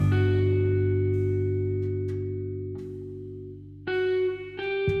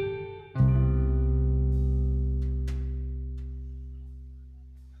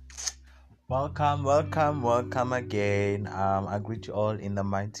Welcome again. I greet you all in the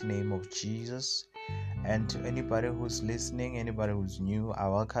mighty name of Jesus. And to anybody who's listening, anybody who's new, I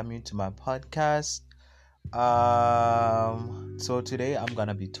welcome you to my podcast. So today I'm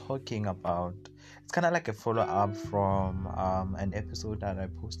gonna be talking about. It's kind of like a follow up from an episode that I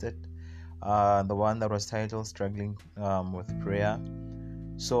posted, the one that was titled "Struggling with Prayer."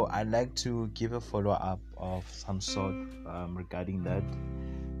 So I'd like to give a follow up of some sort regarding that.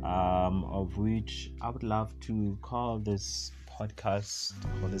 Of which I would love to call this podcast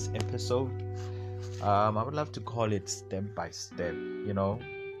or this episode. I would love to call it step by step.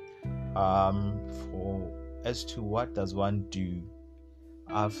 For as to what does one do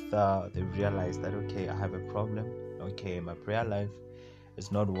after they realize that I have a problem. My prayer life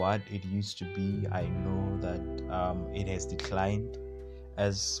is not what it used to be. I know that it has declined,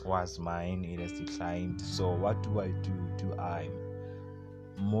 as was mine. It has declined. So what do I do? Do I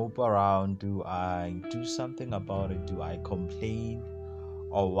mope around? Do I do something about it? Do I complain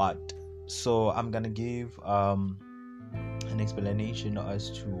or what? So I'm gonna give an explanation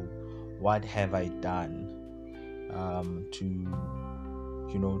as to what have I done to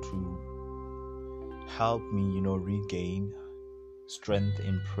help me regain strength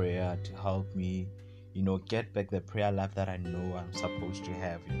in prayer, to help me get back the prayer life that I know I'm supposed to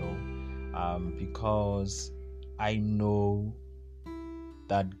have, because I know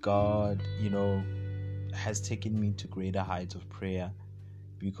that God, has taken me to greater heights of prayer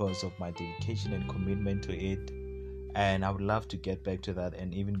because of my dedication and commitment to it. And I would love to get back to that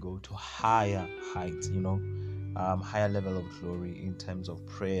and even go to higher heights, higher level of glory in terms of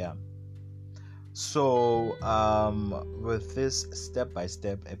prayer. So, with this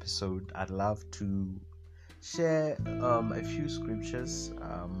step-by-step episode, I'd love to share a few scriptures,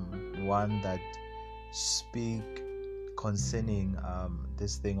 one that speak concerning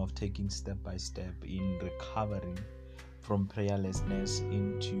this thing of taking step by step in recovering from prayerlessness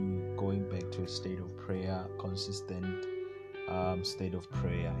into going back to a state of prayer, consistent state of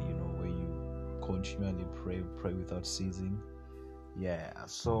prayer, where you continually pray without ceasing.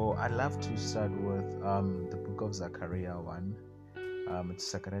 So I love to start with the book of Zechariah 1.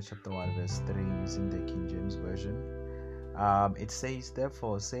 It's Zechariah chapter 1 verse 3 using the King James Version. It says,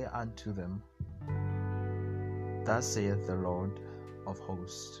 "Therefore say unto them, Thus saith the Lord of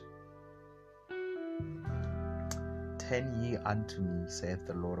hosts, Turn ye unto me, saith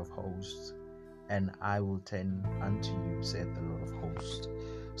the Lord of hosts, and I will turn unto you, saith the Lord of hosts."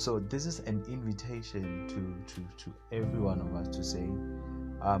 So this is an invitation to every one of us to say,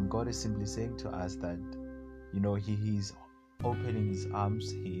 God is simply saying to us that, He is opening His arms.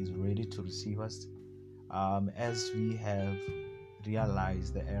 He is ready to receive us. As we have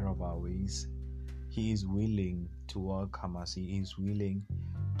realized the error of our ways, He is willing to welcome us. He is willing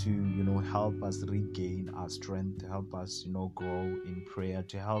to, help us regain our strength, to help us, grow in prayer,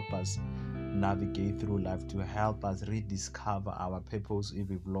 to help us navigate through life, to help us rediscover our purpose if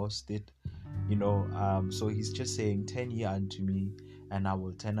we've lost it. So He's just saying, "Turn ye unto me, and I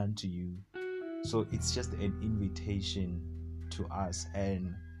will turn unto you." So it's just an invitation to us,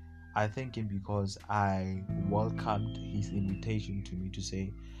 and I thank Him because I welcomed His invitation to me to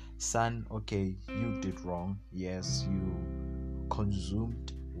say, "Son, you did wrong. Yes, you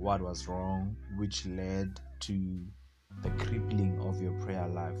consumed what was wrong, which led to the crippling of your prayer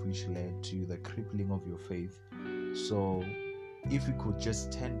life, which led to the crippling of your faith. So if you could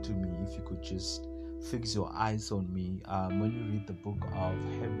just turn to me, if you could just fix your eyes on me." When you read the book of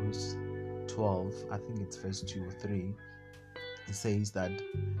Hebrews 12, I think it's verse 2 or 3, it says that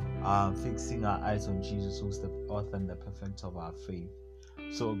fixing our eyes on Jesus, who's the author and the perfecter of our faith.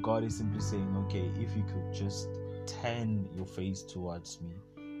 So God is simply saying, if you could just turn your face towards me,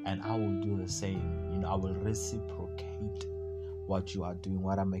 and I will do the same. I will reciprocate what you are doing,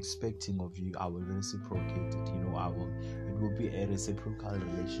 what I'm expecting of you. I will reciprocate it. It will be a reciprocal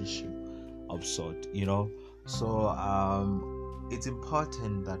relationship of sort. So it's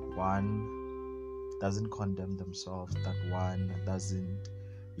important that one doesn't condemn themselves, that one doesn't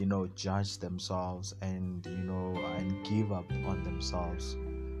judge themselves and give up on themselves,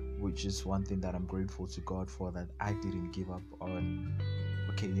 which is one thing that I'm grateful to God for, that I didn't give up on.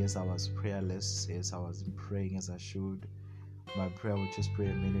 Yes, I was prayerless. Yes, I wasn't praying as I should. My prayer would just pray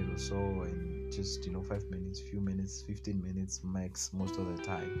a minute or so, and just 5 minutes, few minutes, 15 minutes max most of the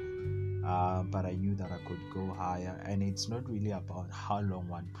time. But I knew that I could go higher, and it's not really about how long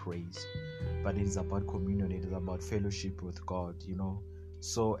one prays, but it is about communion. It is about fellowship with God.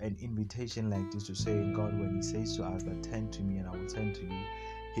 So an invitation like this to say, God, when He says to us that turn to me and I will turn to you,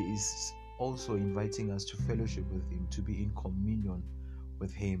 He is also inviting us to fellowship with Him, to be in communion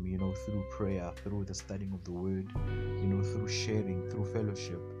with Him, through prayer, through the studying of the Word, through sharing, through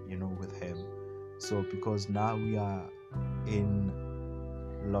fellowship, with Him. So because now we are in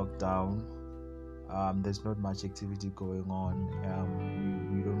lockdown, there's not much activity going on.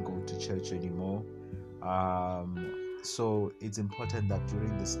 We don't go to church anymore. So it's important that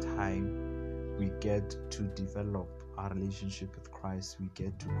during this time we get to develop our relationship with Christ. We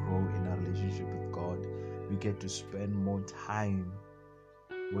get to grow in our relationship with God. We get to spend more time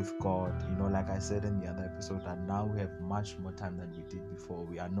with God. Like I said in the other episode, that now we have much more time than we did before.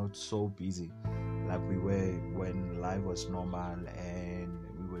 We are not so busy like we were when life was normal and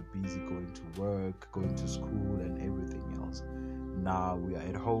we were busy going to work, going to school, and everything else. Now we are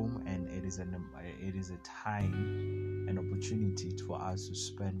at home, and it is a time, an opportunity for us to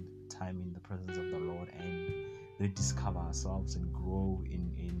spend time in the presence of the Lord and rediscover ourselves and grow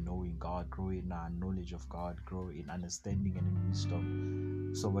in knowing God, grow in our knowledge of God, grow in understanding and in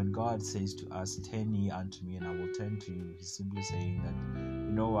wisdom. So when God says to us, "Turn ye unto me and I will turn to you," He's simply saying that,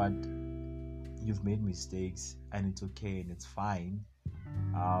 you know what, you've made mistakes and it's okay and it's fine.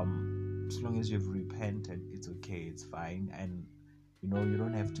 As long as you've repented, it's okay, it's fine. And you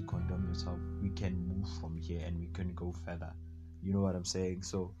don't have to condemn yourself. We can move from here and we can go further. You know what I'm saying?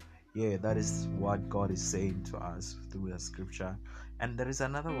 So yeah, that is what God is saying to us through the scripture. And there is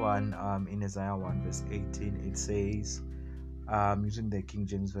another one in Isaiah 1 verse 18. It says, using the King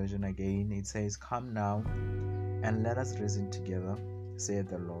James Version again, it says, "Come now and let us reason together, saith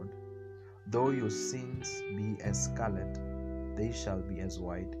the Lord. Though your sins be as scarlet, they shall be as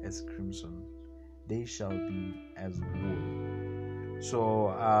white as crimson. They shall be as wool."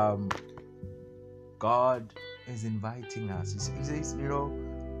 So God is inviting us. He says,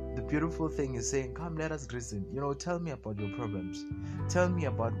 the beautiful thing is saying, "Come, let us reason. Tell me about your problems. Tell me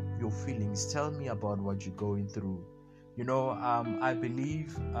about your feelings. Tell me about what you're going through." I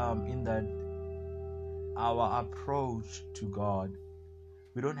believe in that our approach to God,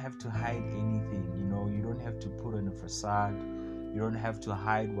 we don't have to hide anything. You don't have to put on a facade. You don't have to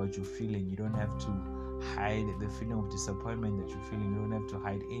hide what you're feeling. You don't have to hide the feeling of disappointment that you're feeling. You don't have to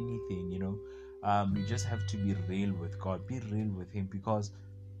hide anything. You just have to be real with God. Be real with Him, because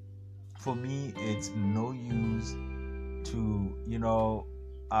for me, it's no use to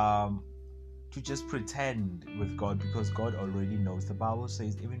to just pretend with God, because God already knows. The Bible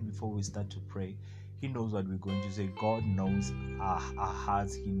says even before we start to pray, He knows what we're going to say. God knows our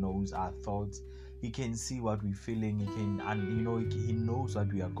hearts. He knows our thoughts. He can see what we're feeling. He knows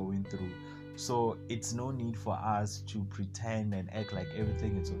what we are going through. So it's no need for us to pretend and act like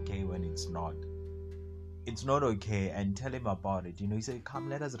everything is okay when it's not. It's not okay, and tell Him about it. He said, "Come,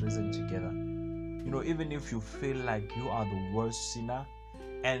 let us reason together." Even if you feel like you are the worst sinner,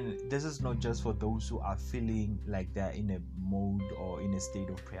 and this is not just for those who are feeling like they're in a mode or in a state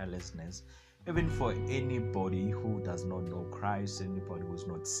of prayerlessness, even for anybody who does not know Christ, anybody who's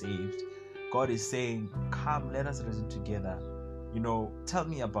not saved, God is saying, "Come, let us reason together. Tell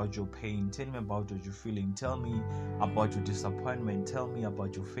me about your pain. Tell me about what you're feeling. Tell me about your disappointment. Tell me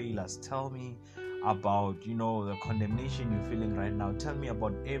about your failures. Tell me about, the condemnation you're feeling right now. Tell me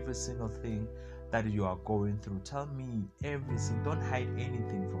about every single thing that you are going through. Tell me everything. Don't hide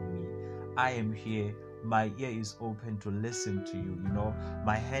anything from me. I am here. My ear is open to listen to you.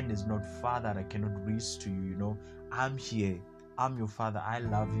 My hand is not far that I cannot reach to you. I'm here. I'm your Father. I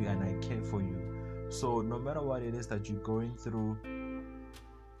love you and I care for you. So no matter what it is that you're going through,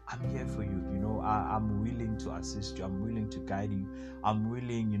 I'm here for you. I'm willing to assist you. I'm willing to guide you. I'm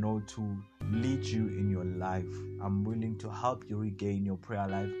willing, to lead you in your life. I'm willing to help you regain your prayer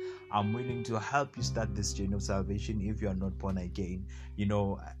life. I'm willing to help you start this journey of salvation if you are not born again.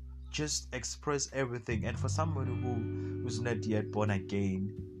 Just express everything. And for somebody who's not yet born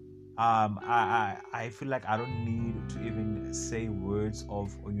again, I feel like I don't need to even say words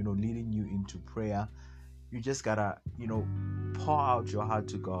of leading you into prayer. You just gotta pour out your heart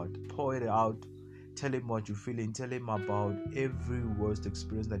to God. Pour it out. Tell Him what you're feeling. Tell Him about every worst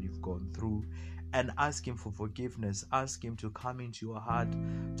experience that you've gone through, and ask Him for forgiveness. Ask Him to come into your heart.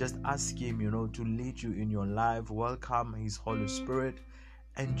 Just ask Him to lead you in your life. Welcome His Holy Spirit,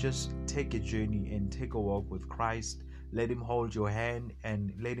 and just take a journey and take a walk with Christ. Let Him hold your hand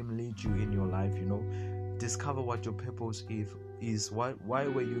and let Him lead you in your life. Discover what your purpose is. Why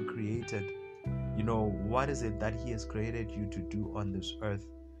were you created? What is it that He has created you to do on this earth?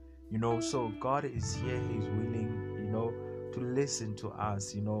 So God is here. He's willing, to listen to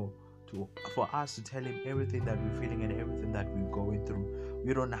us, for us to tell Him everything that we're feeling and everything that we're going through.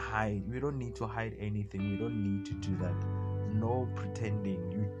 We don't hide. We don't need to hide anything. We don't need to do that. No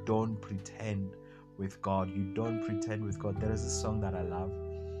pretending. You don't pretend with God. You don't pretend with God. There is a song that I love.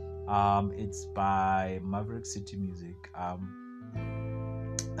 It's by Maverick City Music.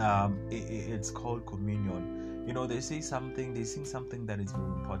 It's called Communion. They sing something that is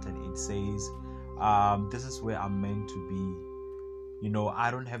very important. It says, this is where I'm meant to be. I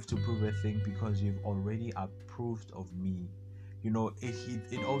don't have to prove a thing because you've already approved of me.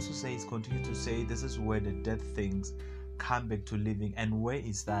 It also says, continue to say, this is where the dead things come back to living. And where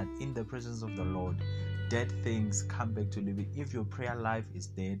is that? In the presence of the Lord. Dead things come back to living. If your prayer life is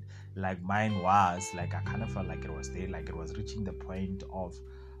dead, like mine was, like I kind of felt like it was dead, like it was reaching the point of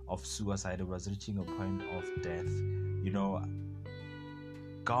suicide, it was reaching a point of death.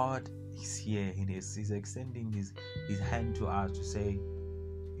 God is here. He's extending his hand to us to say,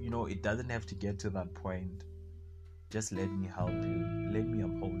 it doesn't have to get to that point. Just let me help you. Let me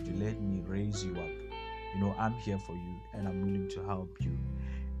uphold you. Let me raise you up. I'm here for you and I'm willing to help you.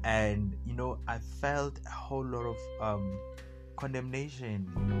 And I felt a whole lot of condemnation,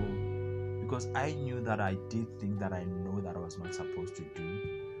 because I knew that I did things that I know that I was not supposed to do.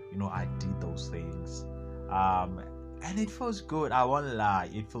 I did those things, and it feels good. I won't lie,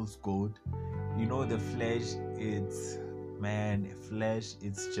 it feels good. The flesh,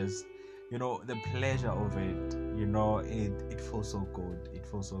 it's just, the pleasure of it. It feels so good. It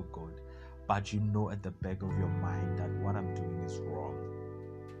feels so good. But at the back of your mind that what I'm doing is wrong.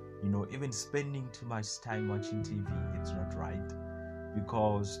 Even spending too much time watching TV, it's not right,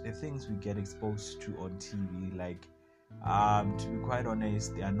 because the things we get exposed to on TV, like, to be quite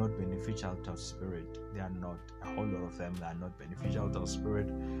honest, they are not beneficial to our spirit. They are not. A whole lot of them are not beneficial to our spirit.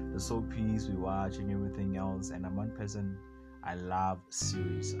 The soapies we watch and everything else. And I'm one person, I love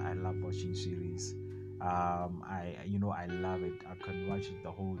series. I love watching series. I love it. I can watch it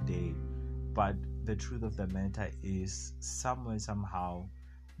the whole day. But the truth of the matter is, somehow,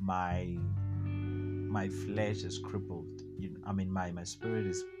 my flesh is crippled. My spirit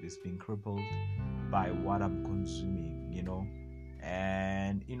is being crippled by what I'm consuming.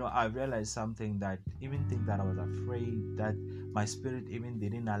 And I realized something, that even things that I was afraid that my spirit even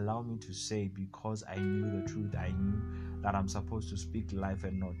didn't allow me to say, because I knew the truth. I knew that I'm supposed to speak life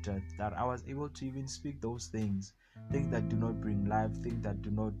and not death. That I was able to even speak those things that do not bring life, things that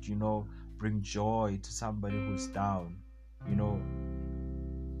do not, bring joy to somebody who's down.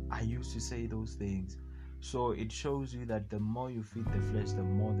 I used to say those things. So it shows you that the more you feed the flesh, the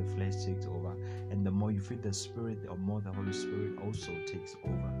more the flesh takes over. And the more you feed the spirit, the more the Holy Spirit also takes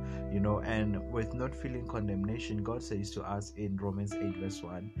over. And with not feeling condemnation, God says to us in Romans 8 verse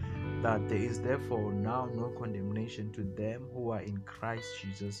 1, that there is therefore now no condemnation to them who are in Christ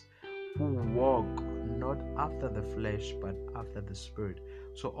Jesus, who walk not after the flesh, but after the Spirit.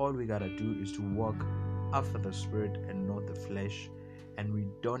 So all we gotta do is to walk after the Spirit and not the flesh. And we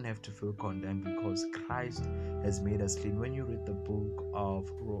don't have to feel condemned, because Christ has made us clean. When you read the book of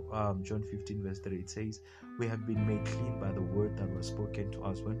John 15 verse 3, it says, we have been made clean by the word that was spoken to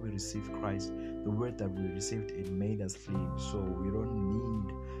us. When we received Christ, the word that we received, it made us clean. So we don't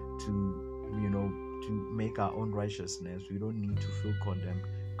need to make our own righteousness. We don't need to feel condemned.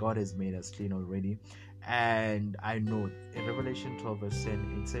 God has made us clean already. And I know in Revelation 12 verse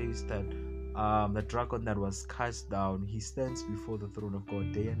 10, it says that the dragon that was cast down, he stands before the throne of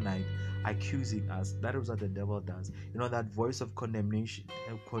God day and night, accusing us. That is what the devil does. That voice of condemnation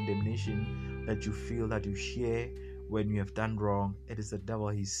that you feel, that you hear when you have done wrong, it is the devil.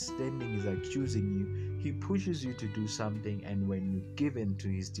 He's standing, he's accusing you. He pushes you to do something, and when you give in to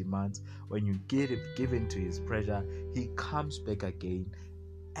his demands, when you give in to his pressure, he comes back again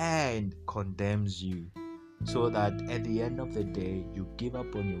and condemns you. So that at the end of the day, you give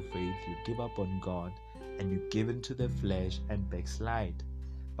up on your faith, you give up on God, and you give into the flesh and backslide.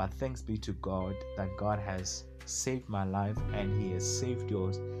 But thanks be to God that God has saved my life and he has saved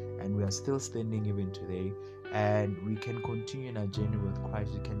yours, and we are still standing even today, and we can continue in our journey with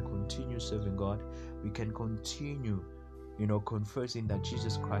Christ. We can continue serving God. We can continue confessing that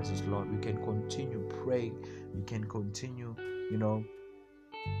Jesus Christ is Lord. We can continue praying. We can continue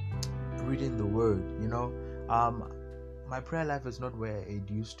reading the word. My prayer life is not where it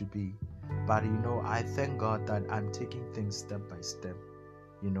used to be, but I thank God that I'm taking things step by step.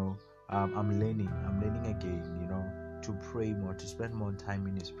 I'm learning again, to pray more, to spend more time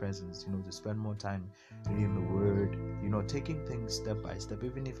in his presence, to spend more time reading the word, taking things step by step.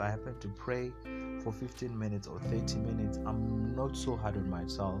 Even if I happen to pray for 15 minutes or 30 minutes, I'm not so hard on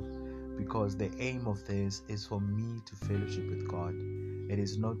myself, because the aim of this is for me to fellowship with God. It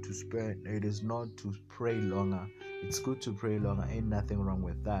is not to pray longer. It's good to pray longer, ain't nothing wrong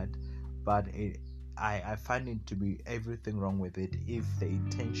with that, but I find it to be everything wrong with it if the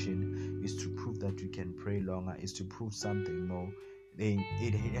intention is to prove that you can pray longer, is to prove something. No,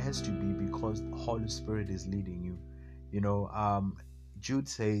 it has to be because the Holy Spirit is leading you. Jude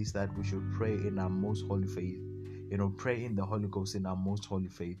says that we should pray in our most holy faith. Pray in the Holy Ghost in our most holy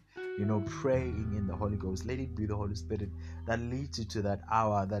faith. Praying in the Holy Ghost. Let it be the Holy Spirit that leads you to that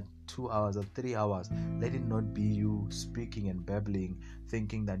hour, that 2 hours or 3 hours. Let it not be you speaking and babbling,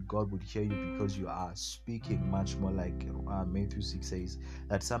 thinking that God would hear you because you are speaking much more, like Matthew 6 says,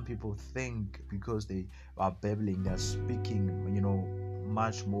 that some people think because they are babbling, they're speaking,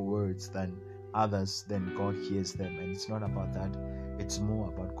 much more words than others, then God hears them. And it's not about that. It's more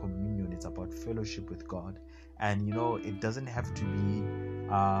about communion. It's about fellowship with God. And it doesn't have to be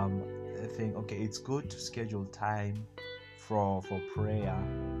a thing. Okay, it's good to schedule time for prayer,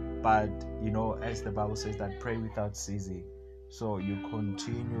 but as the Bible says, that pray without ceasing. So you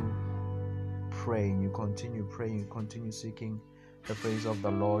continue praying, you continue seeking the face of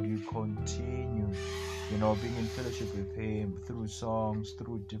the Lord, you continue being in fellowship with Him through songs,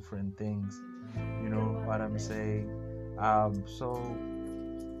 through different things. You know what I'm saying? So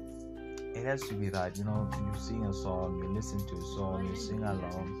it has to be that you sing a song, you listen to a song, you sing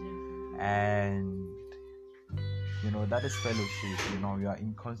along, and that is fellowship. You are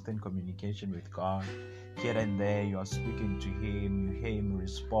in constant communication with God. Here and there you are speaking to Him, you hear Him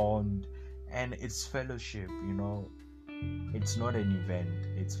respond, and it's fellowship. It's not an event,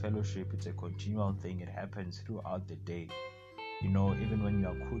 it's fellowship. It's a continual thing. It happens throughout the day. Even when you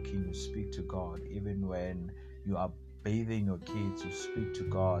are cooking, you speak to God. Even when you are bathing your kids, you speak to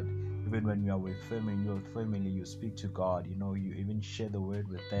God. Even when you are with family, you speak to God. You even share the word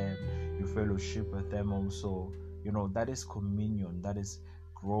with them, you fellowship with them also. That is communion, that is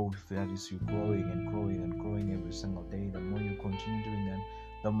growth, that is you growing and growing and growing every single day. The more you continue doing them,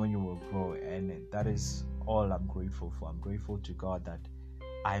 the more you will grow. And that is all I'm grateful for. I'm grateful to God that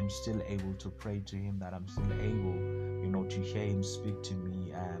I'm still able to pray to Him, that I'm still able to hear Him speak to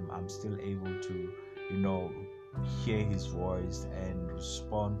me. I'm still able to hear His voice and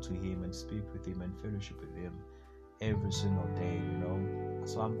respond to Him and speak with Him and fellowship with Him every single day.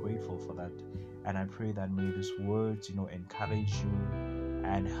 So I'm grateful for that, and I pray that may these words encourage you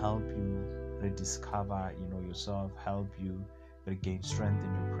and help you rediscover yourself, help you regain strength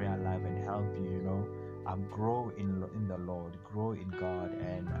in your prayer life, and help you grow in the Lord, grow in God,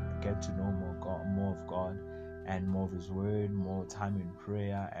 and get to know more of God and more of His word, more time in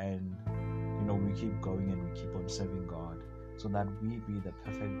prayer. And we keep going and we keep on serving God, so that we be the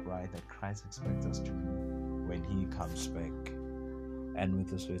perfect bride that Christ expects us to be when He comes back. And with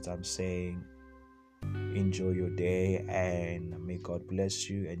this words, I'm saying, enjoy your day, and may God bless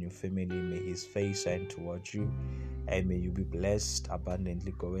you and your family. May His face shine towards you, and may you be blessed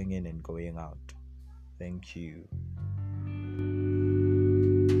abundantly going in and going out. Thank you.